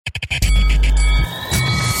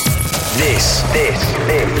This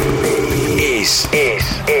is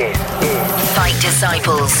Fight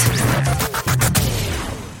Disciples.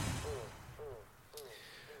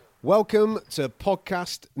 Welcome to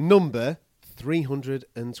podcast number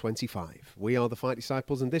 325. We are the Fight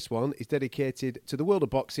Disciples, and this one is dedicated to the world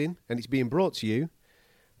of boxing, and it's being brought to you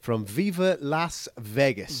from Viva Las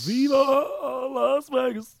Vegas. Viva Las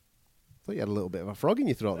Vegas. I thought you had a little bit of a frog in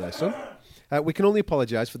your throat there, son. We can only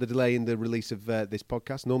apologise for the delay in the release of this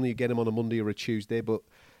podcast. Normally you get them on a Monday or a Tuesday, but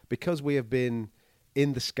because we have been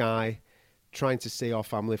in the sky trying to see our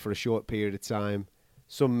family for a short period of time,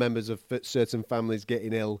 some members of certain families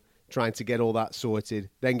getting ill, trying to get all that sorted,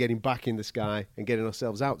 then getting back in the sky and getting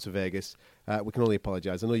ourselves out to Vegas, we can only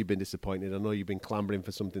apologise. I know you've been disappointed. I know you've been clamouring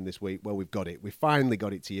for something this week. Well, we've got it. We finally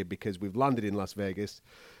got it to you because we've landed in Las Vegas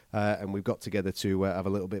and we've got together to have a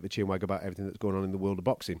little bit of a chinwag about everything that's going on in the world of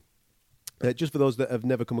boxing. Just for those that have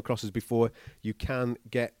never come across us before, you can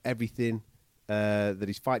get everything that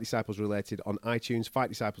is Fight Disciples related on iTunes. Fight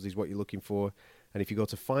Disciples is what you're looking for. And if you go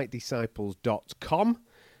to fightdisciples.com,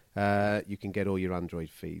 you can get all your Android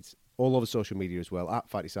feeds. All over social media as well, at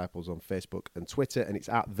Fight Disciples on Facebook and Twitter, and it's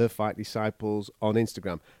at The Fight Disciples on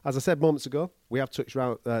Instagram. As I said moments ago, we have touched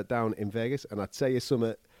down in Vegas, and I tell you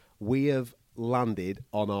something, we have landed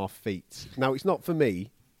on our feet. Now, it's not for me.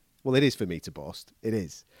 Well, it is for me to boast. It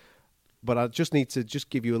is. But I just need to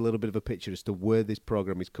just give you a little bit of a picture as to where this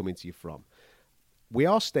program is coming to you from. We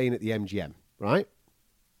are staying at the MGM, right?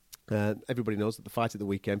 Everybody knows that the fight at the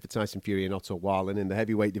weekend for Tyson Fury and Otto Wallin in the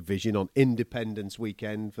heavyweight division on Independence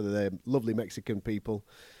Weekend for the lovely Mexican people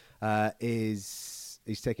is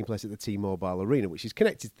taking place at the T-Mobile Arena, which is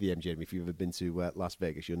connected to the MGM. If you've ever been to Las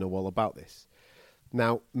Vegas, you'll know all about this.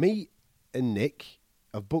 Now, me and Nick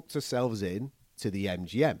have booked ourselves in to the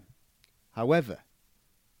MGM. However,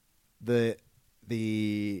 the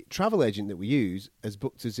travel agent that we use has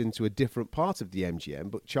booked us into a different part of the MGM,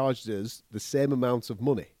 but charged us the same amount of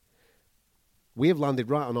money. We have landed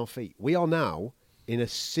right on our feet. We are now in a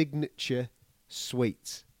signature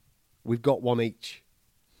suite. We've got one each.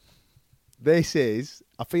 This is,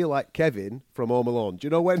 I feel like Kevin from Home Alone. Do you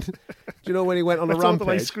know when he went on a rampage?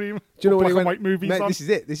 Ice cream. Do you know when he went? White movies Mate, on? this is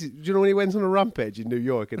it. Do you know when he went on a rampage in New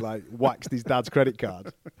York and like waxed his dad's credit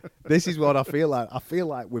card? This is what I feel like. I feel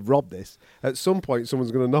like we've robbed this. At some point,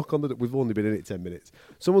 someone's going to knock on the door. We've only been in it 10 minutes.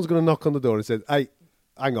 Someone's going to knock on the door and say, "Hey,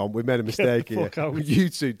 hang on, we made a mistake here. You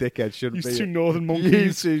two dickheads shouldn't be. You two northern monkeys.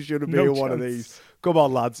 You two shouldn't be in one of these. Come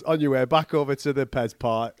on, lads, on your way, back over to the Pez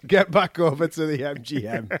Park. Get back over to the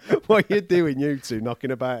MGM. What are you doing, you two,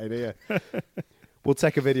 knocking about in here?" We'll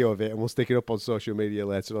take a video of it and we'll stick it up on social media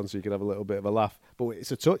later on so you can have a little bit of a laugh. But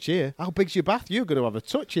it's a touch here. How big's your bath? You're going to have a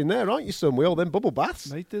touch in there, aren't you, son? We all them bubble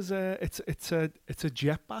baths. Mate, it's a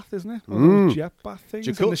jet bath, isn't it? One of those jet bath things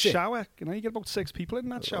in the Jacuzzi. shower. You know, you get about 6 people in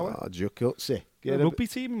that shower. Oh, jacuzzi. A rugby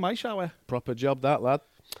team in my shower. Proper job, that, lad.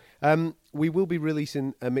 We will be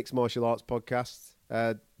releasing a mixed martial arts podcast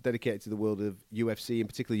dedicated to the world of UFC, and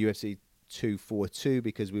particularly UFC 242,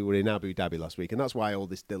 because we were in Abu Dhabi last week, and that's why all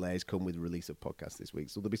this delay has come with the release of podcasts this week.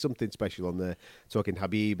 So there'll be something special on there, talking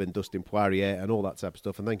Khabib and Dustin Poirier and all that type of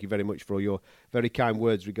stuff. And thank you very much for all your very kind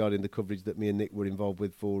words regarding the coverage that me and Nick were involved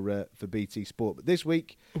with for BT Sport. But this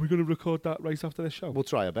week, Are we going to record that right after this show? we'll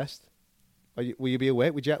try our best. Will you be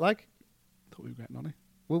awake with jet lag? Thought we were getting on it.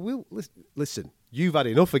 Well, we'll listen. You've had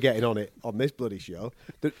enough of getting on it on this bloody show.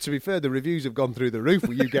 To be fair, the reviews have gone through the roof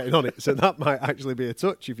with you getting on it, so that might actually be a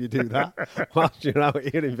touch if you do that whilst you're out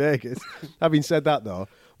here in Vegas. Having said that, though,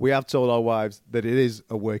 we have told our wives that it is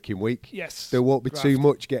a working week. Yes. There won't be too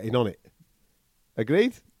much getting on it.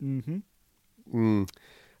 Agreed? Mm-hmm.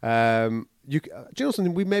 Do you know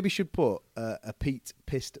something? We maybe should put a Pete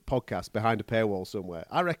Pissed podcast behind a paywall somewhere.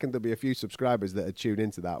 I reckon there'll be a few subscribers that would tune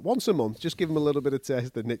into that. Once a month, just give them a little bit of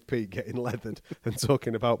taste of Nick Pete getting leathered and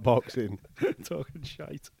talking about boxing. Talking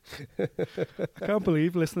shite. I can't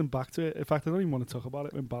believe listening back to it. In fact, I don't even want to talk about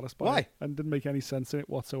it. I'm embarrassed by Why? it. And didn't make any sense in it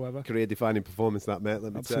whatsoever. Career-defining performance, that, mate,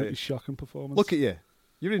 let me tell Absolutely you. shocking performance. Look at you.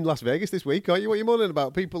 You're in Las Vegas this week, aren't you? What are you moaning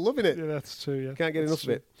about? People loving it. Yeah, that's true, yeah. Can't get That's enough of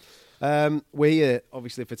it. We're here,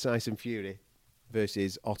 obviously, for Tyson Fury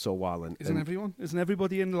versus Otto Wallin. Isn't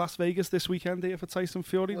everybody in Las Vegas this weekend here for Tyson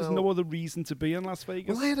Fury? There's Well- no other reason to be in Las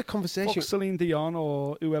Vegas. Well, I had a conversation. Fuck Celine Dion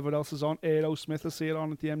or whoever else is on. Aerosmith is here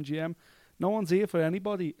on at the MGM. No one's here for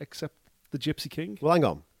anybody except the Gypsy King. Well, hang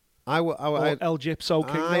on. Or El Gypso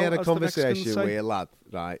King. I had a as the Mexicans conversation say. with a lad,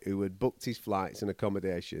 right, who had booked his flights and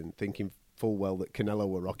accommodation, thinking full well that Canelo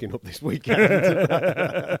were rocking up this weekend,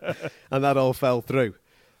 and that all fell through.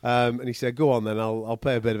 And he said, go on then, I'll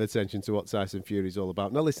pay a bit of attention to what Tyson Fury's all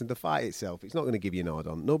about. Now listen, the fight itself, it's not going to give you an odd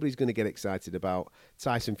on. Nobody's going to get excited about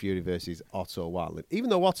Tyson Fury versus Otto Warland. Even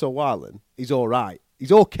though Otto Warland is all right.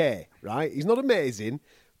 He's okay, right? He's not amazing.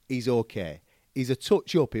 He's okay. He's a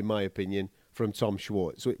touch up, in my opinion, from Tom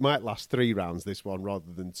Schwartz. So it might last 3 rounds, this one,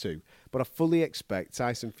 rather than 2. But I fully expect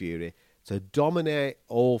Tyson Fury to dominate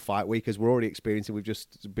all fight week, as we're already experiencing. We've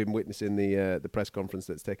just been witnessing the press conference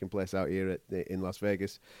that's taking place out here in Las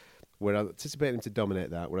Vegas. We're anticipating him to dominate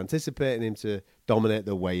that. We're anticipating him to dominate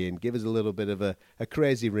the weigh-in, give us a little bit of a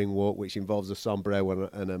crazy ring walk, which involves a sombrero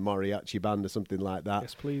and a mariachi band or something like that.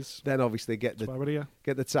 Yes, please. Then obviously get the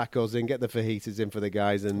tacos in, get the fajitas in for the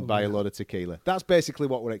guys, and buy a load of tequila. That's basically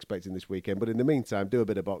what we're expecting this weekend. But in the meantime, do a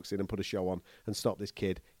bit of boxing and put a show on and stop this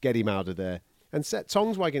kid, get him out of there, and set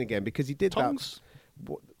tongues wagging again, because he did Tongues?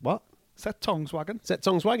 that. What? Set tongues wagging. Set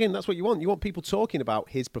tongues wagging. That's what you want. You want people talking about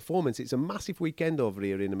his performance. It's a massive weekend over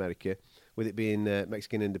here in America, with it being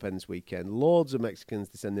Mexican Independence Weekend. Loads of Mexicans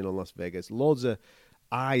descending on Las Vegas. Loads of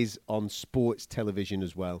eyes on sports television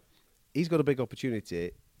as well. He's got a big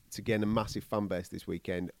opportunity to gain a massive fan base this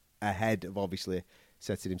weekend, ahead of obviously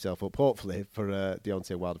setting himself up, hopefully, for a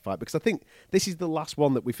Deontay Wilder fight. Because I think this is the last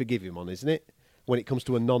one that we forgive him on, isn't it? When it comes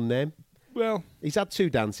to a non-name. Well, he's had 2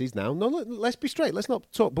 dances now. No, let's be straight. Let's not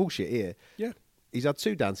talk bullshit here. Yeah. He's had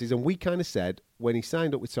 2 dances, and we kind of said when he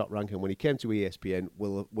signed up with Top Rank and when he came to ESPN,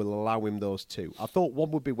 we'll allow him those 2. I thought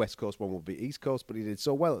one would be West Coast, one would be East Coast, but he did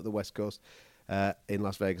so well at the West Coast in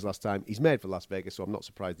Las Vegas last time. He's made for Las Vegas, so I'm not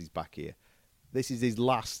surprised he's back here. This is his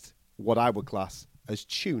last, what I would class as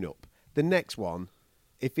tune-up. The next one,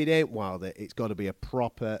 if it ain't Wilder, it's got to be a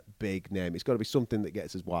proper big name. It's got to be something that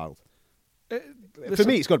gets us wild. For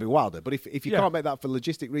me, it's got to be Wilder. But if you can't make that for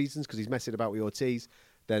logistic reasons, because he's messing about with Ortiz,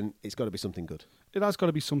 then it's got to be something good. It has got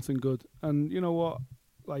to be something good. And you know what?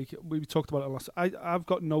 Like, we talked about it last. I've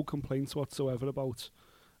got no complaints whatsoever about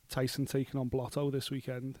Tyson taking on Blotto this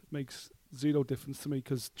weekend. Makes zero difference to me,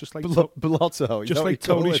 because just like Blotto, just like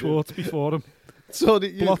Tony Schwartz before him. So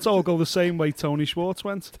Blotto will go the same way Tony Schwartz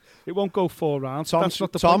went. It won't go 4 rounds. That's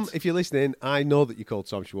not the Tom, point. if you're listening, I know that you called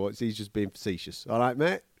Tom Schwartz. He's just being facetious. All right,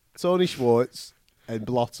 mate? Tony Schwartz and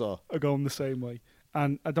Blotto are going the same way.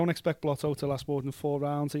 And I don't expect Blotto to last more than 4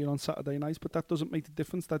 rounds here on Saturday nights, but that doesn't make the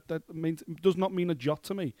difference. That does not mean a jot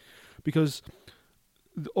to me, because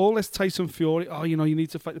all this Tyson Fury, you need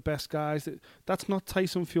to fight the best guys. That's not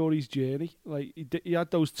Tyson Fury's journey. Like, he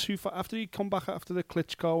had those 2 after he come back after the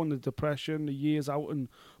Klitschko and the depression, the years out and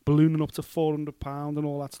ballooning up to 400 pound and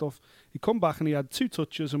all that stuff. He come back and he had 2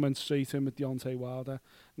 touches and went straight in with Deontay Wilder.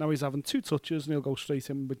 Now he's having 2 touches and he'll go straight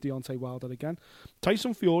in with Deontay Wilder again.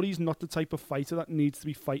 Tyson Fury's not the type of fighter that needs to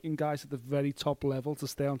be fighting guys at the very top level to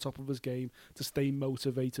stay on top of his game, to stay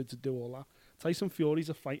motivated, to do all that. Tyson Fury's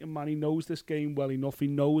a fighting man. He knows this game well enough. He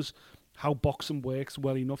knows how boxing works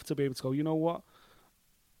well enough to be able to go, you know what?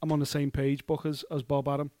 I'm on the same page, book, as Bob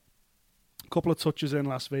Arum. A couple of touches in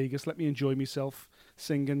Las Vegas. Let me enjoy myself,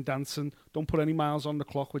 singing, dancing. Don't put any miles on the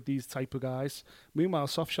clock with these type of guys. Meanwhile,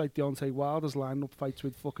 soft-shite Deontay Wilder's lining up fights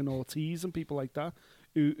with fucking Ortiz and people like that,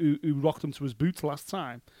 who rocked him to his boots last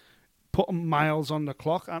time. Putting miles on the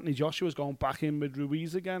clock. Anthony Joshua's going back in with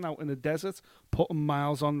Ruiz again out in the desert, putting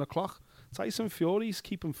miles on the clock. Tyson Fury's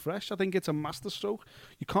keeping fresh. I think it's a masterstroke.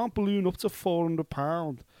 You can't balloon up to 400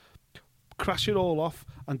 pound, crash it all off,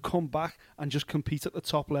 and come back and just compete at the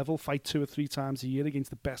top level, fight 2 or 3 times a year against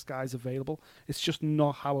the best guys available. It's just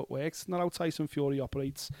not how it works. It's not how Tyson Fury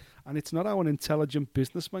operates, and it's not how an intelligent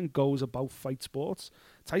businessman goes about fight sports.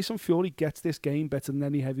 Tyson Fury gets this game better than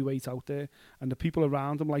any heavyweight out there, and the people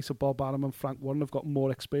around him, like Bob Arum and Frank Warren, have got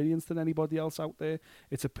more experience than anybody else out there.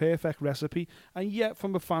 It's a perfect recipe, and yet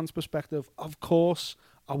from a fan's perspective, of course,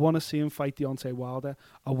 I want to see him fight Deontay Wilder.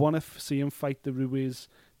 I want to see him fight the Ruiz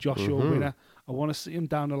Joshua winner. I want to see him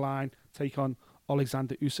down the line take on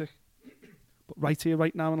Alexander Usyk. But right here,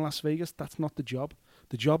 right now in Las Vegas, that's not the job.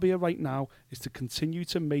 The job here right now is to continue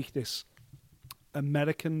to make this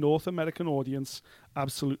North American audience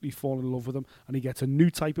absolutely fall in love with him, and he gets a new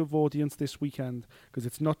type of audience this weekend, because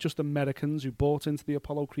it's not just Americans who bought into the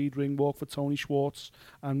Apollo Creed ring walk for Tony Schwartz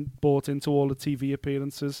and bought into all the TV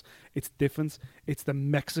appearances. It's different. It's the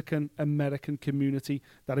Mexican American community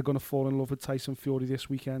that are going to fall in love with Tyson Fury this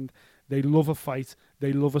weekend. They love a fight,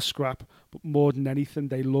 they love a scrap, but more than anything,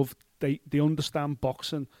 they understand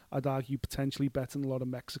boxing, I'd argue, potentially better than a lot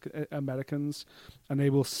of Americans, and they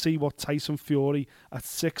will see what Tyson Fury at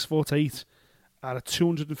 6'8", at a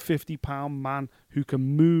 250-pound man who can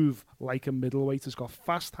move like a middleweight, has got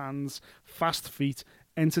fast hands, fast feet,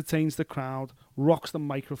 entertains the crowd, rocks the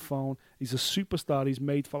microphone. He's a superstar. He's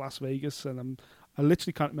made for Las Vegas, and I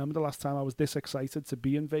literally can't remember the last time I was this excited to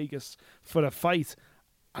be in Vegas for a fight.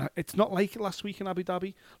 It's not like last week in Abu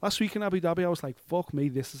Dhabi. Last week in Abu Dhabi, I was like, fuck me,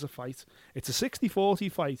 this is a fight. It's a 60-40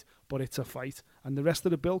 fight, but it's a fight. And the rest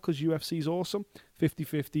of the bill, because UFC's awesome,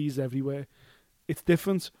 50-50s everywhere. It's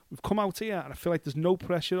different. We've come out here, and I feel like there's no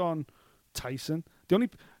pressure on Tyson.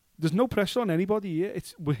 There's no pressure on anybody here.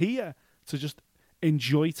 We're here to just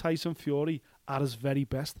enjoy Tyson Fury at his very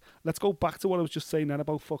best. Let's go back to what I was just saying then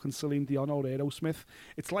about fucking Celine Dion or Aerosmith.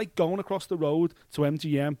 It's like going across the road to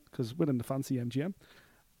MGM, because we're in the fancy MGM.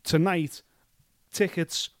 Tonight,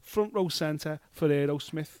 tickets, front row centre for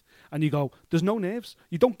Aerosmith. And you go, there's no nerves.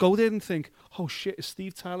 You don't go there and think, oh shit, is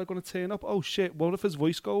Steve Tyler going to turn up? Oh shit, what if his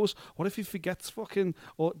voice goes? What if he forgets fucking,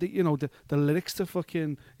 or the lyrics to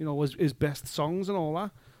fucking, his best songs and all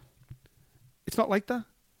that? It's not like that.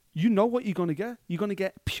 You know what you're going to get. You're going to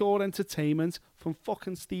get pure entertainment from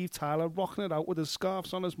fucking Steve Tyler rocking it out with his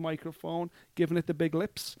scarves on his microphone, giving it the big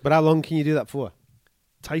lips. But how long can you do that for?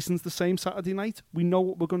 Tyson's the same Saturday night. We know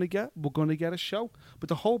what we're going to get. We're going to get a show. But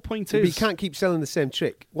the whole point But is... you can't keep selling the same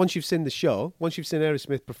trick. Once you've seen the show, once you've seen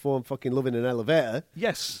Aerosmith perform fucking Love in an Elevator,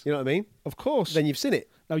 Yes. you know what I mean? Of course. Then you've seen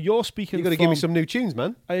it. Now you're speaking You've got to from... give me some new tunes,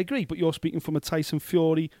 man. I agree, but you're speaking from a Tyson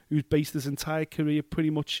Fury who's based his entire career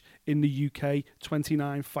pretty much in the UK.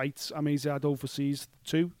 29 fights. I mean, he's had overseas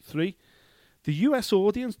 2, 3. The US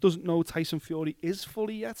audience doesn't know Tyson Fury is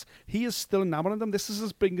fully yet. He is still enamoring them. This is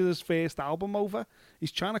his bringing his first album over.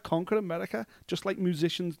 He's trying to conquer America, just like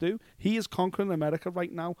musicians do. He is conquering America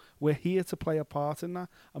right now. We're here to play a part in that,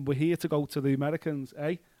 and we're here to go to the Americans.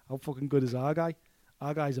 Hey, how fucking good is our guy?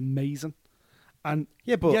 Our guy's amazing. And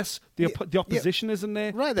Yeah, but- yes, the opposition isn't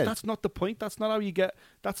there. Right then. That's not the point. That's not how you get.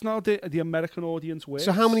 That's not how the American audience works.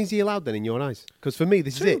 So how many is he allowed then in your eyes? Because for me,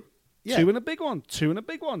 this is it. Yeah. 2 and a big one. 2 and a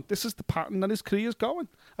big one. This is the pattern that his career's going.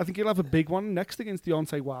 I think he'll have a big one next against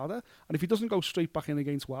Deontay Wilder. And if he doesn't go straight back in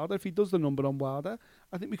against Wilder, if he does the number on Wilder,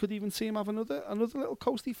 I think we could even see him have another little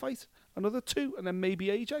coasty fight. Another 2, and then maybe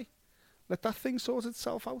AJ. Let that thing sort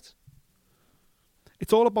itself out.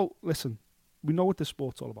 It's all about, listen, we know what this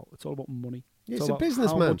sport's all about. It's all about money. Yeah, It's it's all a about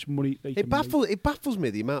business, how man. much money they can make. It baffles me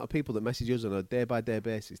the amount of people that message us on a day-by-day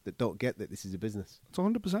basis that don't get that this is a business. It's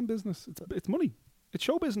 100% business. It's money. It's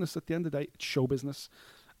show business at the end of the day. It's show business.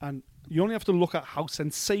 And you only have to look at how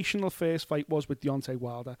sensational first fight was with Deontay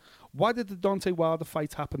Wilder. Why did the Deontay Wilder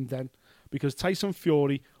fight happen then? Because Tyson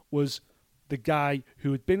Fury was the guy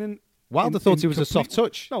who had been in... Wilder thought he was a soft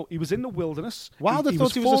touch. No, he was in the wilderness. Wilder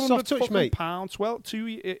thought he was a soft touch, 400 mate. pounds,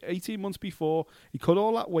 18 months before. He cut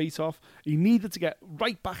all that weight off. He needed to get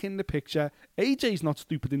right back in the picture. AJ's not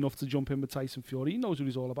stupid enough to jump in with Tyson Fury. He knows what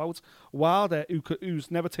he's all about. Wilder,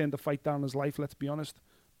 who's never turned a fight down in his life, let's be honest,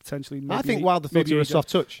 potentially. I think Wilder thought he was a soft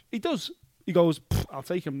touch. He does. He goes, I'll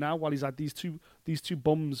take him now while he's had these two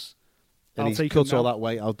bums. And I'll he's take cut him all now. that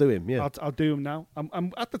weight. I'll do him, yeah. I'll do him now.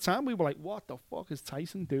 And at the time, we were like, what the fuck is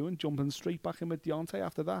Tyson doing? Jumping straight back in with Deontay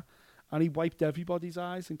after that. And he wiped everybody's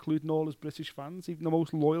eyes, including all his British fans. Even the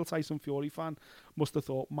most loyal Tyson Fury fan must have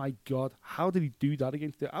thought, my God, how did he do that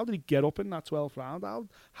against it? How did he get up in that 12th round?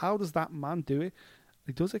 How does that man do it?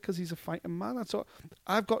 He does it because he's a fighting man. That's all.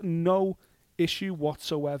 I've got no issue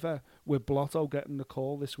whatsoever with Blotto getting the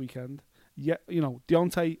call this weekend. Yeah,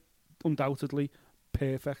 Deontay, undoubtedly,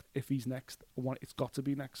 perfect if he's next. It's got to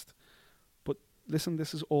be next. But listen,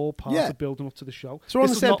 this is all part of building up to the show. So we're on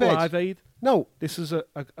This the is same not page. Live Aid. No. This is a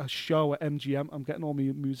show at MGM. I'm getting all my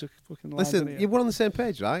music fucking live in Listen, here. we're on the same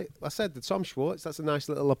page, right? I said the Tom Schwartz, that's a nice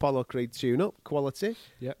little Apollo Creed tune-up, quality.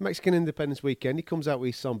 Yeah. Mexican Independence Weekend, he comes out with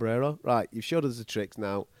his sombrero. Right, you've showed us the tricks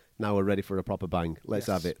now. Now we're ready for a proper bang. Let's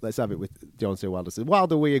Yes. have it. Let's have it with Deontay Wilder. So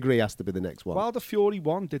Wilder, we agree, has to be the next one. Wilder Fury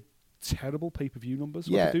 1 did terrible pay-per-view numbers.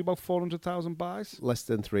 What, Yeah. they do about 400,000 buys? Less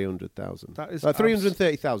than 300,000. That is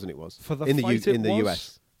 330,000 it was. For the in the fight in it the was,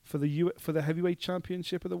 US. For the heavyweight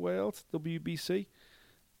championship of the world, WBC.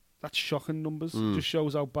 That's shocking numbers. Just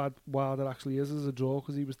shows how bad Wilder actually is as a draw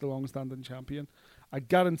because he was the long-standing champion. I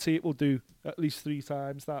guarantee it will do at least 3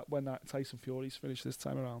 times that when that Tyson Fury's finished this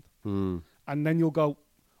time around. And then you'll go,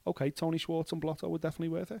 okay, Tony Schwartz and Blotto were definitely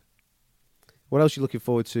worth it. What else are you looking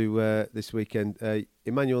forward to this weekend?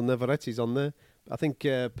 Emmanuel Navarrete's on there. I think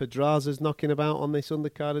Pedraza's knocking about on this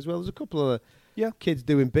undercard as well. There's a couple of kids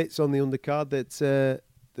doing bits on the undercard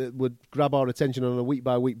that would grab our attention on a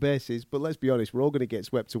week-by-week basis. But let's be honest, we're all going to get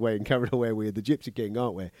swept away and carried away with the Gypsy King,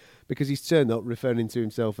 aren't we? Because he's turned up referring to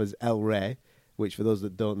himself as El Rey, which for those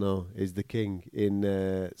that don't know is the king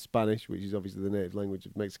in Spanish, which is obviously the native language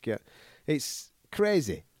of Mexico. It's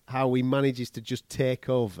crazy how he manages to just take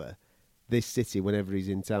over this city whenever he's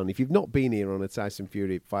in town. If you've not been here on a Tyson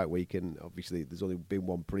Fury fight week, and obviously there's only been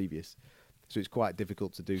one previous, so it's quite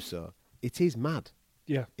difficult to do so. it is mad.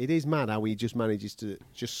 Yeah. It is mad how he just manages to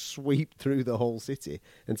just sweep through the whole city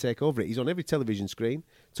and take over it. He's on every television screen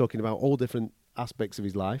talking about all different aspects of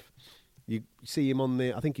his life. You see him on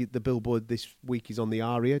the the billboard this week is on the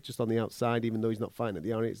Aria, just on the outside, even though he's not fighting at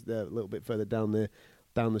the Aria. It's there a little bit further down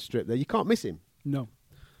the strip there. You can't miss him. No.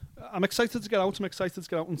 I'm excited to get out. I'm excited to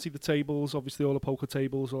get out and see the tables. Obviously, all the poker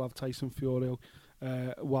tables will have Tyson Fury,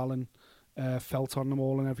 Wallen, felt on them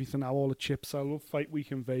all and everything. Now, all the chips. I love Fight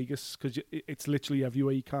Week in Vegas because it's literally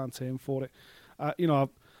everywhere. You can't turn for it.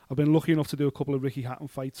 I've been lucky enough to do a couple of Ricky Hatton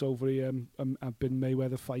fights over here. I've been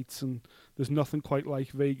Mayweather fights, and there's nothing quite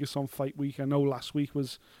like Vegas on Fight Week. I know last week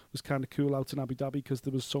was kind of cool out in Abu Dhabi because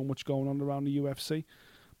there was so much going on around the UFC.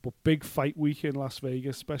 But big Fight Week in Las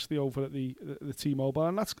Vegas, especially over at the T-Mobile,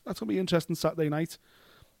 and that's going to be interesting Saturday night.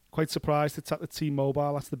 Quite surprised it's at the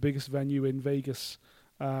T-Mobile. That's the biggest venue in Vegas.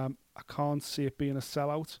 I can't see it being a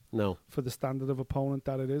sellout. No. For the standard of opponent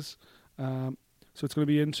that it is. So it's going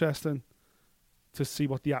to be interesting to see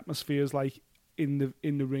what the atmosphere is like in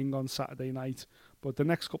the ring on Saturday night. But the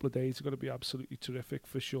next couple of days are going to be absolutely terrific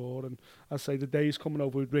for sure. And I say the days coming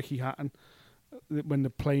over with Ricky Hatton, when the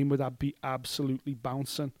plane would be absolutely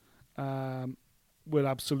bouncing, were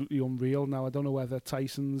absolutely unreal. Now I don't know whether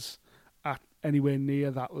Tyson's at anywhere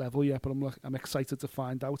near that level yet, but I'm excited to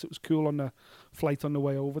find out. It was cool on the flight on the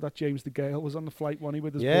way over that James DeGale was on the flight, wasn't he,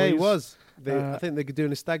 with his boys? Yeah, he was. I think they're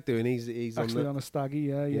doing a stag do, and he's actually on a staggy.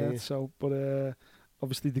 Yeah. So, but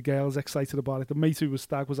obviously DeGale's excited about it. The mate who was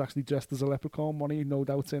stag was actually dressed as a leprechaun, wasn't he? No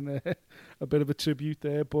doubt in a bit of a tribute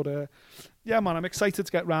there. But yeah, man, I'm excited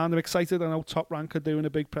to get round. I'm excited. I know Top Rank are doing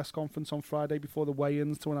a big press conference on Friday before the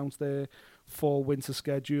weigh-ins to announce their fall winter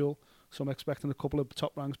schedule. So I'm expecting a couple of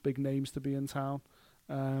Top Rank's big names to be in town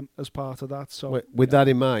as part of that. So with that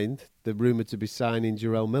in mind, they're rumoured to be signing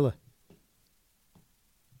Jarrell Miller.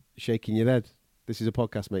 Shaking your head. This is a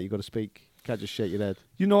podcast, mate. You've got to speak. You can't just shake your head.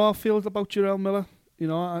 You know how I feel about Jarrell Miller? You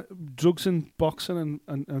know, drugs and boxing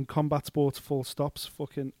and combat sports full stops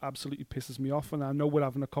fucking absolutely pisses me off. And I know we're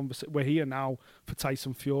having a conversation. We're here now for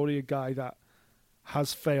Tyson Fury, a guy that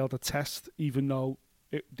has failed a test, even though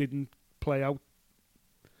it didn't play out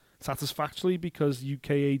satisfactorily because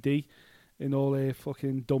UKAD, in all their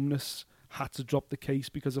fucking dumbness, had to drop the case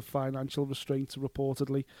because of financial restraints,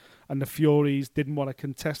 reportedly. And the Furies didn't want to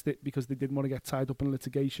contest it because they didn't want to get tied up in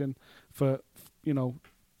litigation for,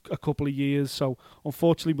 a couple of years. So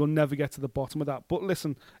unfortunately we'll never get to the bottom of that. But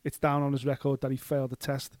listen, it's down on his record that he failed the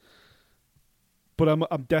test. But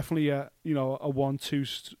I'm definitely a 1, 2,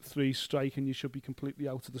 3 strike and you should be completely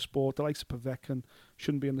out of the sport. The likes of Povetkin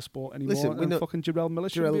shouldn't be in the sport anymore. Listen, and fucking Jarrell Miller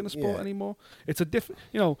shouldn't be in the sport anymore. It's a different,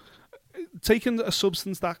 taking a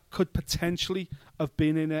substance that could potentially have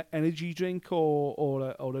been in an energy drink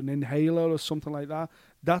or an inhaler or something like that,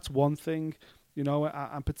 that's one thing.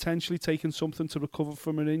 I'm potentially taking something to recover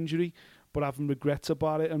from an injury, but having regrets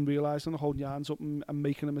about it and realising, holding your hands up and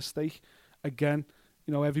making a mistake. Again,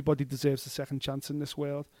 everybody deserves a second chance in this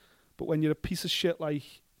world. But when you're a piece of shit like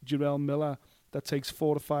Jarrell Miller that takes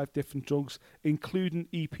 4 to 5 different drugs, including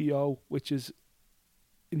EPO, which is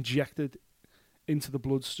injected into the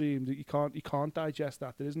bloodstream, that you can't digest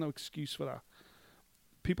that. There is no excuse for that.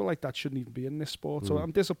 People like that shouldn't even be in this sport. So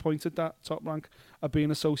I'm disappointed that Top Rank are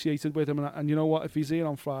being associated with him. And you know what? If he's here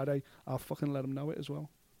on Friday, I'll fucking let him know it as well.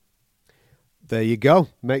 There you go.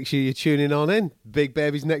 Make sure you're tuning on in. Big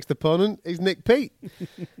Baby's next opponent is Nick Peet.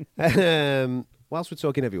 Whilst we're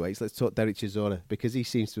talking heavyweights, let's talk Derek Chisora, because he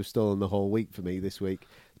seems to have stolen the whole week for me this week.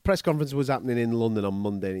 The press conference was happening in London on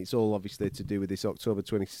Monday, and it's all obviously to do with this October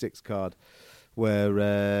 26th card,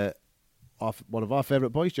 where one of our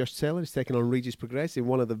favourite boys, Josh Taylor, is taking on Regis Prograis in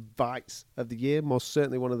one of the fights of the year, most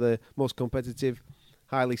certainly one of the most competitive,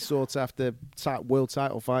 highly sought-after world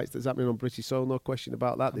title fights that's happening on British soil, no question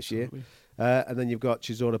about that. Absolutely. This year. And then you've got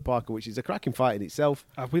Chisora Parker, which is a cracking fight in itself.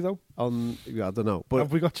 Have we, though? I don't know. But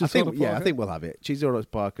have we got Chisora Parker? Yeah, I think we'll have it. Chisora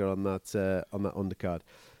Parker on that undercard.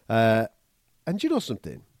 And do you know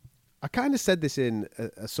something? I kind of said this in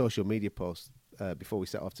a social media post before we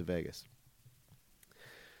set off to Vegas.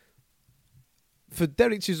 For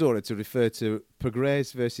Derek Chisora to refer to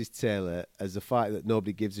Prograis versus Taylor as a fight that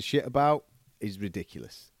nobody gives a shit about is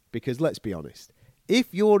ridiculous. Because let's be honest,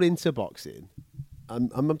 if you're into boxing,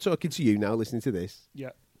 I'm talking to you now listening to this,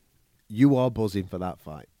 you are buzzing for that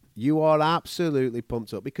fight. You are absolutely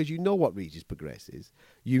pumped up because you know what Regis Prograis is.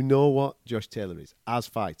 You know what Josh Taylor is as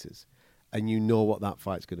fighters. And you know what that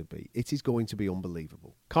fight's going to be. It is going to be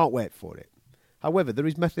unbelievable. Can't wait for it. However, there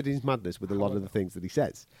is method in his madness with a lot of the things that he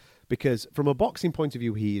says. Because from a boxing point of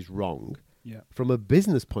view, he is wrong. Yeah. From a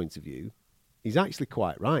business point of view, he's actually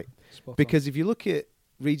quite right. Because if you look at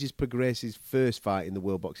Regis Prograis' first fight in the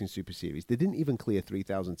World Boxing Super Series, they didn't even clear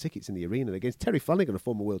 3,000 tickets in the arena against Terry Flanagan, a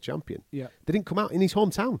former world champion. Yeah. They didn't come out in his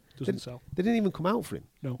hometown. Doesn't sell. They didn't even come out for him.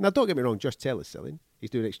 No. Now, don't get me wrong, Josh Taylor's selling. He's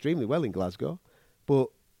doing extremely well in Glasgow. But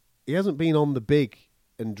he hasn't been on the big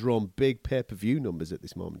and drawn big pay-per-view numbers at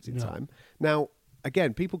this moment in time. Now,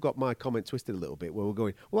 again, people got my comment twisted a little bit where we're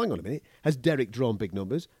going, well, hang on a minute, has Derek drawn big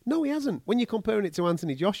numbers? No, he hasn't. When you're comparing it to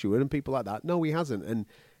Anthony Joshua and people like that, no, he hasn't. And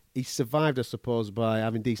he's survived, I suppose, by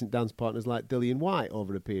having decent dance partners like Dillian White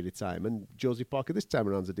over a period of time. And Josie Parker this time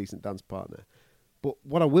around is a decent dance partner. But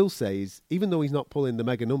what I will say is, even though he's not pulling the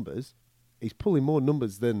mega numbers, he's pulling more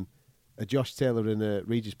numbers than a Josh Taylor and a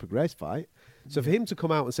Regis Prograis fight. So for him to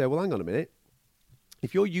come out and say, well, hang on a minute,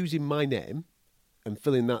 if you're using my name and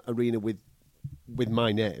filling that arena with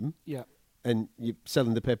my name, and you're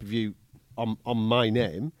selling the pay-per-view on my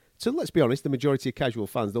name, so let's be honest, the majority of casual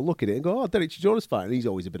fans, they'll look at it and go, oh, Derek Chisora's fighting, he's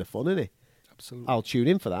always a bit of fun, isn't he? Absolutely. I'll tune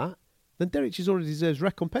in for that. Then Derek Chisora deserves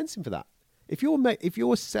recompensing for that. If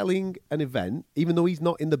you're selling an event, even though he's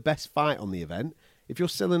not in the best fight on the event, if you're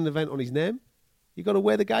selling an event on his name, you've got to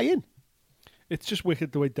wear the guy in. It's just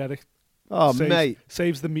wicked the way Derek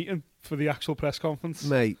saves the meeting for the actual press conference.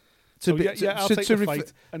 Mate. I'll take the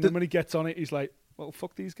fight. And then when he gets on it, he's like, well,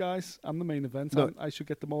 fuck these guys. I'm the main event. No, I should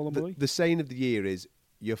get them all on my way. The saying of the year is,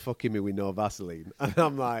 you're fucking me with no Vaseline. And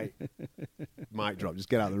I'm like, mic drop, just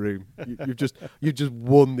get out of the room. You've just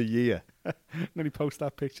won the year. And then he posts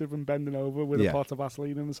that picture of him bending over with a pot of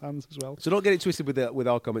Vaseline in his hands as well. So don't get it twisted with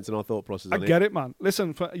our comments and our thought process. I get it, man.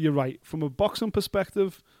 Listen, you're right. From a boxing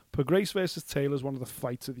perspective, Prograis versus Taylor is one of the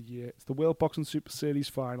fights of the year. It's the World Boxing Super Series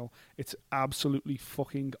final. It's absolutely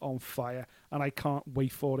fucking on fire, and I can't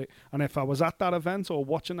wait for it. And if I was at that event or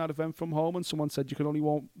watching that event from home and someone said you can only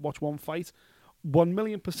watch one fight,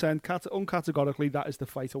 1,000,000% uncategorically, that is the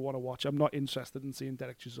fight I want to watch. I'm not interested in seeing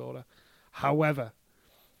Derek Chisora. However,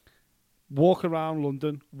 walk around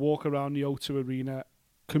London, walk around the O2 Arena,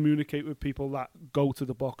 communicate with people that go to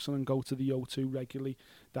the boxing and go to the O2 regularly,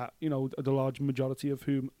 that, you know, the large majority of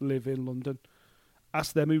whom live in London.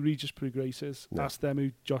 Ask them who Regis Prograis is. No. Ask them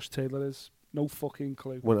who Josh Taylor is. No fucking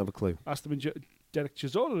clue. Won't have a clue. Ask them who Derek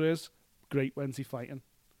Chisora is. Great, when's he fighting?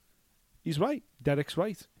 He's right. Derek's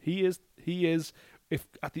right. He is. If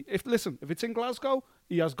it's in Glasgow,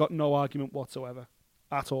 he has got no argument whatsoever,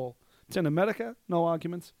 at all. It's in America, no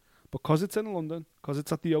argument. Because it's in London, because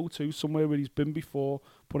it's at the O2, somewhere where he's been before,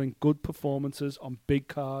 putting good performances on big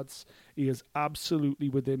cards, he is absolutely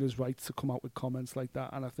within his rights to come out with comments like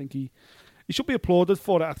that. And I think he should be applauded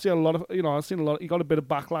for it. I've seen a lot. He got a bit of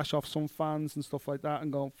backlash off some fans and stuff like that,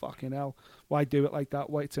 and going, fucking hell, why do it like that?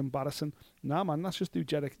 Why, it's embarrassing. Nah, man, that's just who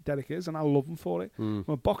Derek is, and I love him for it. From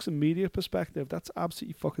a boxing media perspective, that's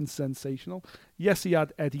absolutely fucking sensational. Yes, he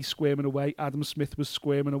had Eddie squirming away. Adam Smith was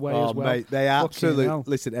squirming away as well. Mate, they absolutely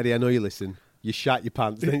listen, Eddie. I know you listen. You shat your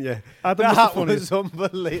pants, didn't you? Adam was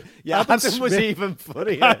unbelievable. Yeah, Adam was even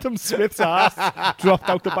funnier. Adam Smith's ass dropped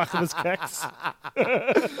out the back of his kecks.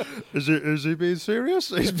 Is he being serious?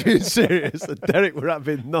 He's being serious. And Derek were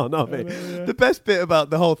having none of it. The best bit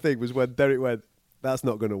about the whole thing was when Derek went, that's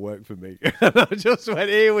not going to work for me. And I just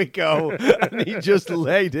went, here we go. And he just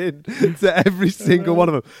laid in to every single one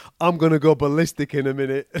of them. I'm going to go ballistic in a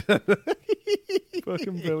minute.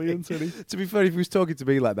 Fucking brilliant, isn't he? To be fair, if he was talking to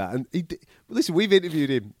me like that, and listen, we've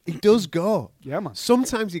interviewed him. He does go. Yeah, man.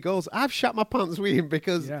 Sometimes he goes. I've shat my pants with him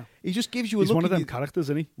because he just gives you a look. He's one of them characters,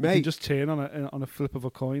 isn't he? Mate, he can just turn on a flip of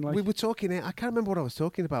a coin. Like. We were talking. I can't remember what I was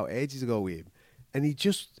talking about ages ago with him, and he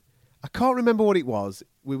just. I can't remember what it was.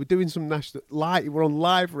 We were doing some national we're on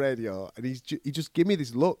live radio, and he just gave me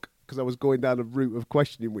this look because I was going down a route of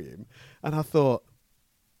questioning with him, and I thought,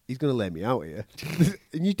 he's going to lay me out here.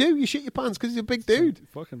 And you shit your pants because he's a big dude.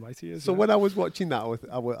 Fucking right he is. So when I was watching that,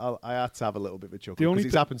 I had to have a little bit of a chuckle because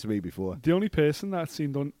it's happened to me before. The only person that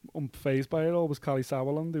seemed unfazed by it all was Callie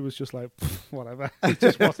Sauerland, who was just like, whatever. He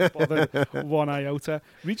just wasn't bothered one iota.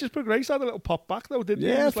 Regis Prograis had a little pop back though, didn't he?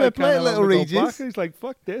 Yeah, fair play, little Regis. He's like,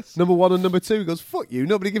 fuck this. Number 1 and number 2. He goes, fuck you.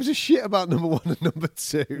 Nobody gives a shit about number 1 and number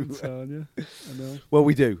 2. I'm telling you. I know. Well,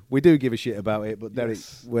 we do. We do give a shit about it. But Derek,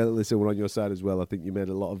 well, listen, we're on your side as well. I think you made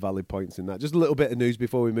a lot of valid points in that. Just a little bit of news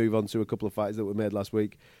before we move on to a couple of fights that were made last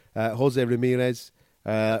week. Jose Ramirez,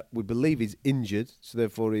 we believe he's injured, so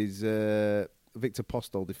therefore his Victor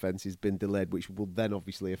Postol defence has been delayed, which will then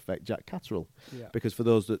obviously affect Jack Catterall. Yeah. Because for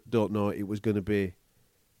those that don't know, it was going to be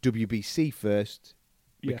WBC first,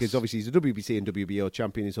 because obviously he's a WBC and WBO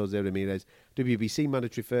champion, is Jose Ramirez. WBC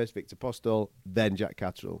mandatory first, Victor Postol, then Jack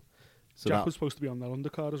Catterall. So Jack was supposed to be on that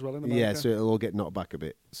undercard as well in America. Yeah, so it'll all get knocked back a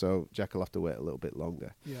bit. So Jack will have to wait a little bit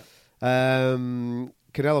longer. Yeah.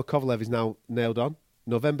 Canelo Kovalev is now nailed on.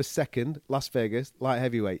 November 2nd, Las Vegas, light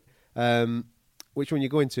heavyweight. Which one are you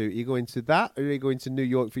going to? Are you going to that, or are you going to New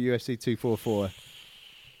York for UFC 244?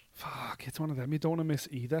 Fuck, it's one of them. You don't want to miss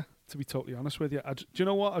either, to be totally honest with you. Do you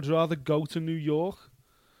know what? I'd rather go to New York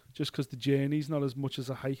just because the journey's not as much as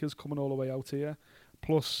a hiker's coming all the way out here.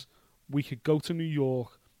 Plus, we could go to New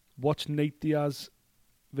York, watch Nate Diaz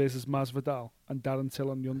versus Masvidal and Darren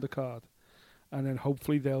Till on the undercard. And then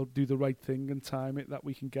hopefully they'll do the right thing and time it that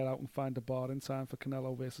we can get out and find a bar in time for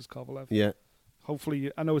Canelo versus Kovalev. Yeah.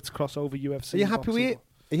 Hopefully, I know it's crossover UFC. Are you happy with it?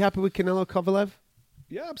 Are you happy with Canelo Kovalev?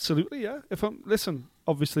 Yeah, absolutely. Yeah. Listen,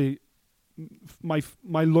 obviously, my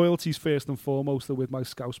loyalties first and foremost are with my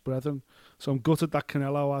Scouse brethren. So I'm gutted that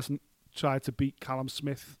Canelo hasn't tried to beat Callum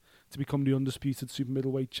Smith to become the undisputed super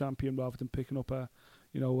middleweight champion rather than picking up the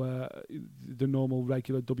normal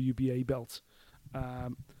regular WBA belt.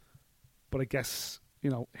 But I guess,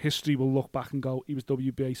 history will look back and go, he was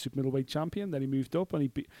WBA super middleweight champion, then he moved up and he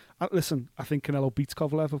beat... Listen, I think Canelo beats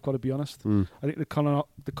Kovalev, I've got to be honest. I think the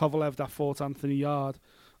Kovalev that fought Anthony Yard,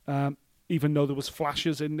 even though there was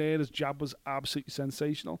flashes in there, his jab was absolutely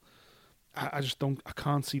sensational. I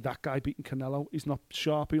can't see that guy beating Canelo. He's not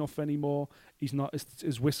sharp enough anymore.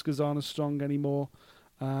 His whiskers aren't as strong anymore.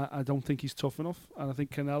 I don't think he's tough enough. And I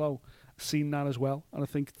think Canelo has seen that as well. And I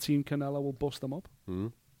think Team Canelo will bust them up.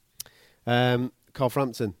 Carl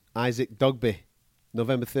Frampton, Isaac Dogby,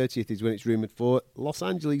 November 30th is when it's rumoured for. Los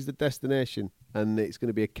Angeles, the destination, and it's going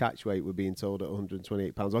to be a catch weight, we're being told, at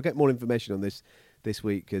 £128. I'll get more information on this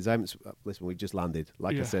week because we just landed.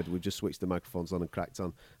 Like I said, we just switched the microphones on and cracked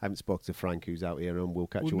on. I haven't spoken to Frank, who's out here, and we'll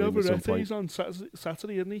catch up with him at some point. He's on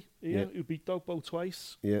Saturday, isn't he? Yeah. Who beat Dogbo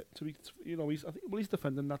twice. Yeah. He's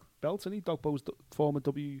defending that belt, isn't he? Dogbo's former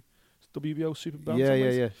WBO super belt.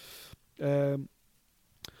 Yeah.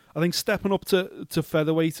 I think stepping up to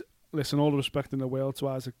featherweight, listen, all the respect in the world to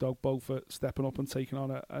Isaac Dogbo for stepping up and taking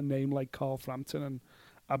on a name like Carl Frampton, and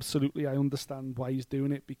absolutely I understand why he's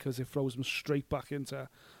doing it because it throws him straight back into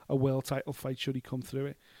a world title fight should he come through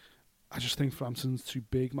it. I just think Frampton's too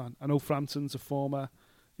big, man. I know Frampton's a former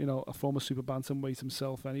super bantamweight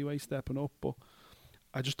himself anyway, stepping up, but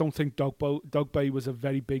I just don't think Dogbo was a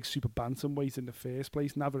very big super bantamweight in the first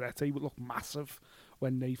place. Navarrete would look massive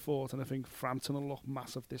when they fought, and I think Frampton will look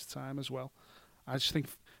massive this time as well. I just think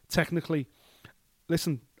technically,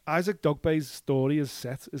 listen, Isaac Dogbo's story is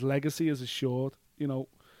set, his legacy is assured.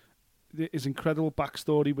 His incredible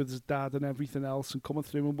backstory with his dad and everything else, and coming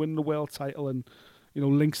through and winning the world title, and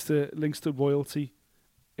links to royalty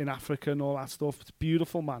in Africa and all that stuff. It's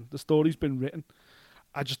beautiful, man. The story's been written.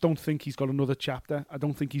 I just don't think he's got another chapter. I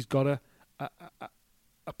don't think he's got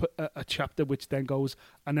a chapter which then goes,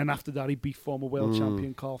 and then after that he beat former world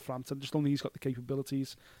champion Carl Frampton. I just don't think he's got the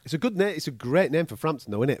capabilities. It's a good name. It's a great name for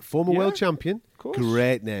Frampton, though, isn't it? Former world champion.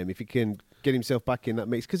 Great name if he can get himself back in that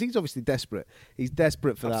mix, because he's obviously desperate. He's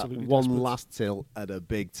desperate for Absolutely that one desperate. last tilt at a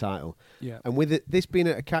big title. Yeah. And with this being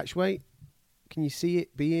at a catchweight, can you see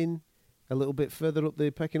it being a little bit further up the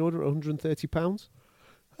pecking order at £130?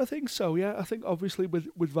 I think so, yeah. I think obviously with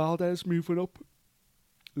Valdez moving up,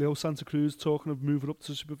 Leo Santa Cruz talking of moving up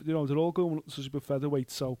to super, they're all going up to super featherweight,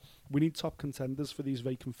 so we need top contenders for these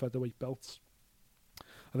vacant featherweight belts.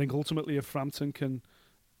 I think ultimately if Frampton can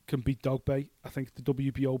beat Dogbo, I think the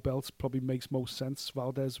WBO belt probably makes most sense.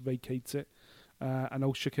 Valdez vacates it. I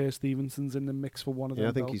know Shakur Stevenson's in the mix for one of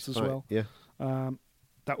them belts as well. Yeah.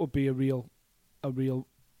 That would be a real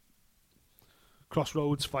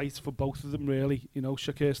crossroads fight for both of them, really.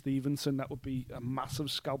 Shakur Stevenson, that would be a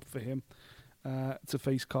massive scalp for him to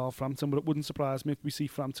face Carl Frampton. But it wouldn't surprise me if we see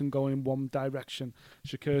Frampton going in one direction,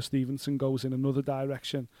 Shakur Stevenson goes in another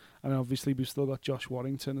direction, and obviously we've still got Josh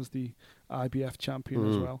Warrington as the IBF champion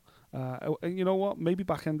as well. And you know what? Maybe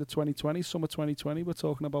back end of 2020, summer 2020, we're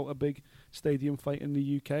talking about a big stadium fight in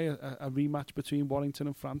the UK, a rematch between Warrington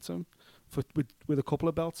and Frampton with a couple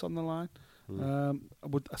of belts on the line.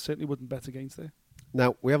 I certainly wouldn't bet against it.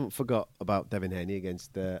 Now, we haven't forgot about Devin Haney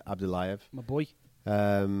against Abdullayev. My boy.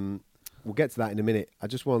 We'll get to that in a minute. I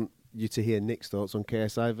just want you to hear Nick's thoughts on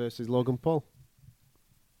KSI versus Logan Paul.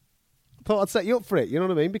 I thought I'd set you up for it, you know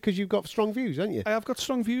what I mean? Because you've got strong views, haven't you? I have got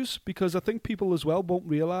strong views because I think people as well won't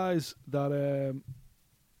realise that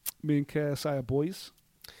me and KSI are boys.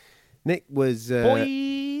 Nick was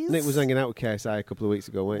hanging out with KSI a couple of weeks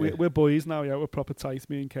ago, weren't you? We're boys now, yeah. We're proper tight,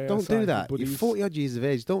 me and KSI. Don't do that. You're 40 odd years of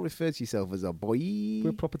age. Don't refer to yourself as a boy.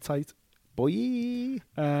 We're proper tight. Boy.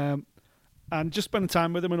 And just spending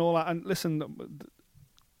time with him and all that. And listen,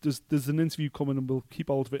 there's an interview coming, and we'll keep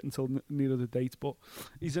hold of it until near the date. But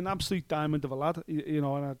he's an absolute diamond of a lad, and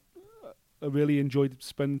I really enjoyed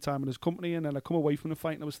spending time in his company. And then I come away from the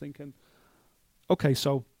fight, and I was thinking, okay,